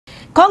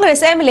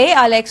Congress MLA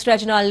Alex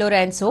Reginald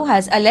Lorenzo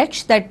has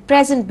alleged that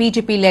present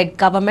BJP-led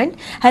government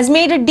has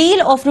made a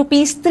deal of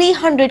rupees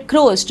 300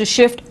 crores to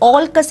shift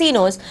all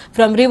casinos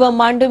from River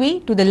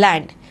Mandavi to the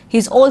land.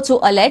 He's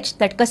also alleged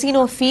that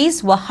casino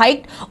fees were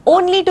hiked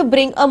only to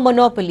bring a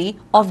monopoly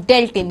of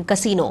Deltin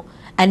Casino.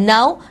 And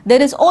now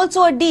there is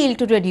also a deal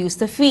to reduce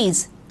the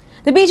fees.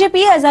 The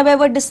BJP has,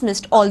 however,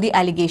 dismissed all the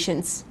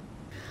allegations.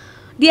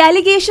 The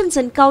allegations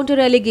and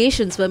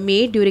counter-allegations were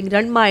made during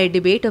Ranmaya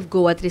debate of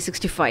Goa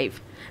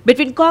 365.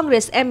 Between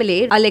Congress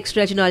MLA Alex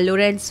Reginald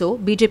Lorenzo,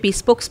 BJP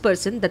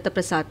spokesperson Datta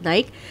Prasad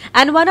Naik,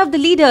 and one of the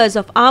leaders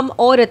of Aam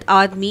Aurat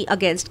Aadmi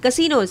against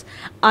casinos,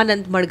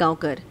 Anand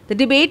Madgaonkar. The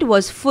debate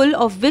was full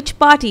of which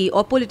party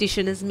or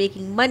politician is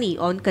making money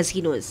on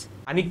casinos.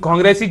 आणि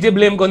काँग्रेसीचे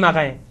blame कोण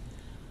नाकाय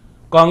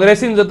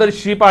काँग्रेसीन जर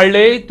she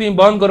पाडले तुई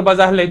बंद करपा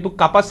जाय तू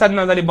कापास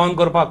साधना जाली बंद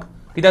करपाक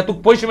कित्याक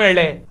तुका पयशे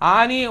मेळ्ळे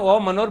आनी हो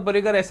मनोहर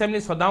पर्रीकर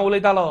असेंब्ली सदां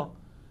उलयतालो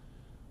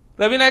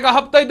रवी नायका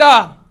हप्तयता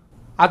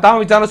आता हांव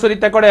विचारलो सरी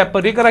ते कडेन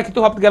पर्रीकराक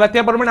कितू हप्त गेला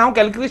त्या प्रमाणे हांव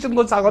कॅल्क्युलेशन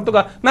करून सांगता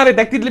तुका ना रे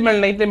ताका तितले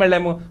मेळ्ळे इतले मेळ्ळे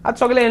मग आतां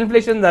सगळें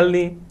इन्फ्लेशन जालें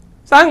न्ही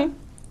सांग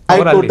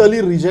I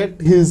totally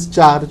reject his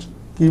charge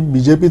की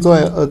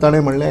बीजेपीचो ताणें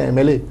म्हणलें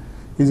एमएलए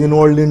इज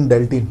इनवॉल्ड इन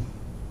डेल्टीन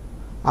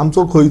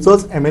आमचो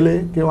खंयचोच एमएलए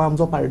किंवा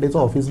आमचो पार्टीचो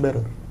ऑफिस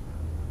बेरर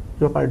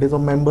किंवा पार्टीचो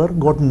member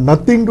got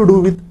nothing to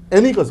do with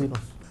any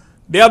casinos.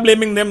 They are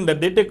blaming them that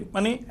they take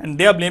money and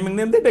they are blaming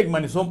them they take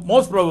money. So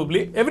most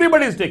probably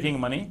everybody is taking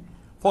money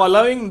for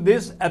allowing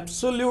this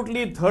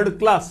absolutely third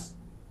class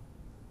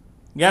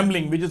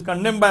gambling which is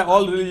condemned by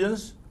all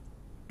religions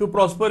to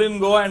prosper in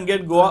Goa and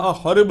get Goa a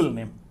horrible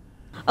name.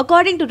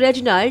 According to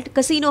Reginald,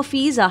 casino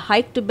fees are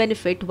hiked to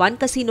benefit one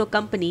casino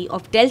company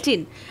of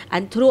Deltin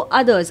and throw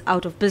others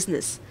out of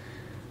business.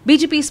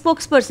 BJP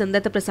spokesperson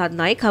Datta Prasad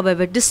Naik,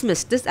 however,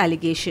 dismissed this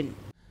allegation.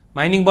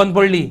 Mining बंद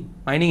पडली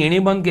mining हेणी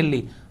बंद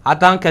केल्ली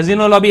आतां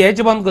कॅझिनो lobby हेच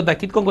बंद करता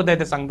कितको कोताय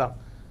ते सांगता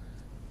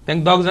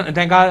तांकां दोग जाण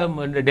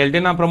तांकां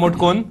डेल्टेना प्रमोट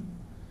कोन्न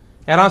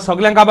हेरां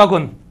सगल्यांक काबार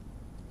कोन्न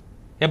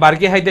हे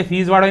बारके आहाय ते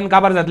फीज वाडोवन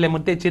काबार जातले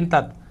म्हूण ते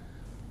चिंतात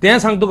तें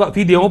सांग तुका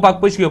फी देंवोवपाक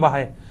पयशे घेवपा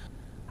आहाय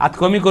आतां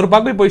कमी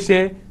करपाकूय पयशे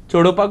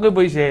चोडोवपाकूय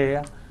पयशे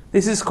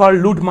दिस इज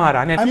कॉल्ड लूटमार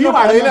आनी फी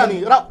वाडयल्या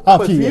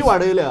न्ही फी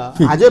वाडयल्या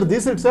हाजेर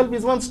this itself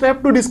is one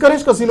step to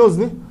discourage casinos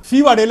न्ही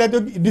फी वाडयल्या त्यो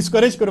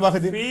डिस्करेज करपा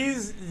खातीर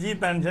Fees जी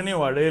तांच्यांनी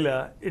वाडयल्या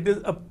it is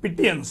a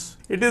pittance.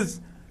 It is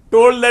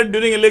told that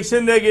during election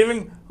they are giving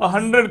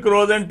 100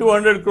 crores and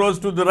 200 crores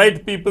to the right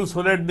people so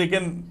that they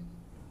can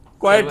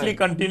quietly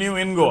continue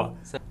in Goa.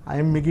 I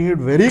am making it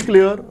very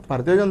clear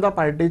Bharatiya Janata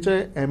Partyचे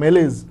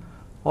MLAs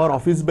or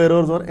office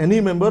bearers or any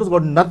members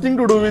got nothing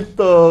to do with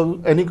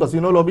any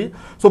casino lobby.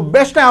 So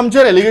best आहे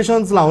आमचेर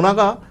allegations लावू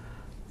नाका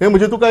हे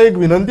म्हणजे तुका एक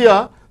विनंती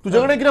आहा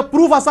तुजे कडेन कितें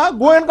प्रूफ आसा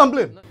go and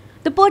complain.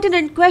 The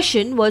pertinent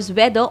question was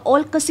whether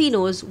all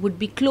casinos would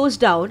be closed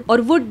down or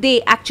would they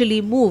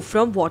actually move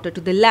from water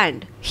to the land.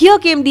 Here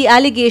came the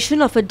allegation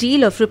of a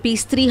deal of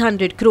rupees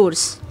 300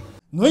 crores.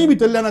 न्हंय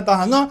भितरल्यान आतां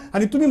हांगा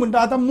आनी तुमी म्हणटा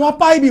आतां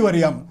मोपाय B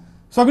व्हरया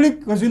सगळी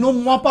कजिनो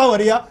Mopa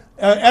व्हरया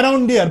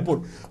around the airport.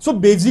 So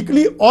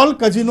basically all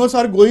casinos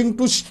are going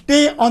to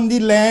stay on the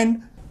land.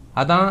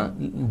 आतां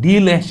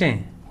डील अशें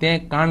तें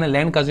काण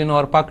लँड कजिनो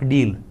व्हरपाक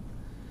डील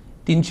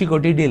 300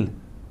 कोटी डील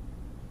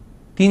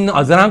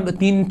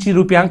 300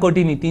 रुपयांक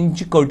कोटी न्ही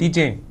 300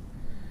 कोटीचें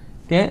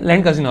तें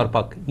लँड कजिनो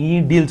व्हरपाक ही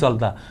डील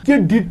चलता की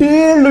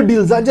डिटेल्ड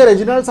डील्सांचे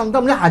रेजिनाल्ड सांगता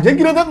म्हणजे हाजें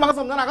कितें तें म्हाका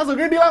समजना म्हाका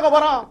सगळी डिलां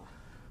खबर आहा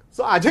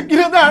सो हाजें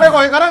कितें तें हाणें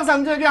गोंयकारांक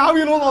सांगचें की हांव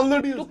नोज ऑल द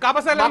डील तूं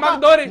कापासायला म्हाका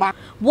दवर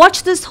Watch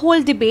this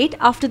whole debate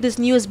after this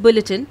news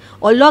bulletin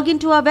or log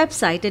into our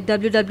website at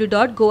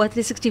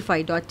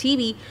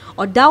www.goa365.tv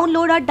or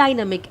download our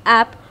dynamic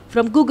app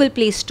from Google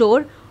Play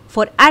Store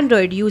for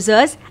Android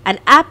users and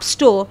App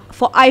Store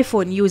for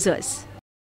iPhone users.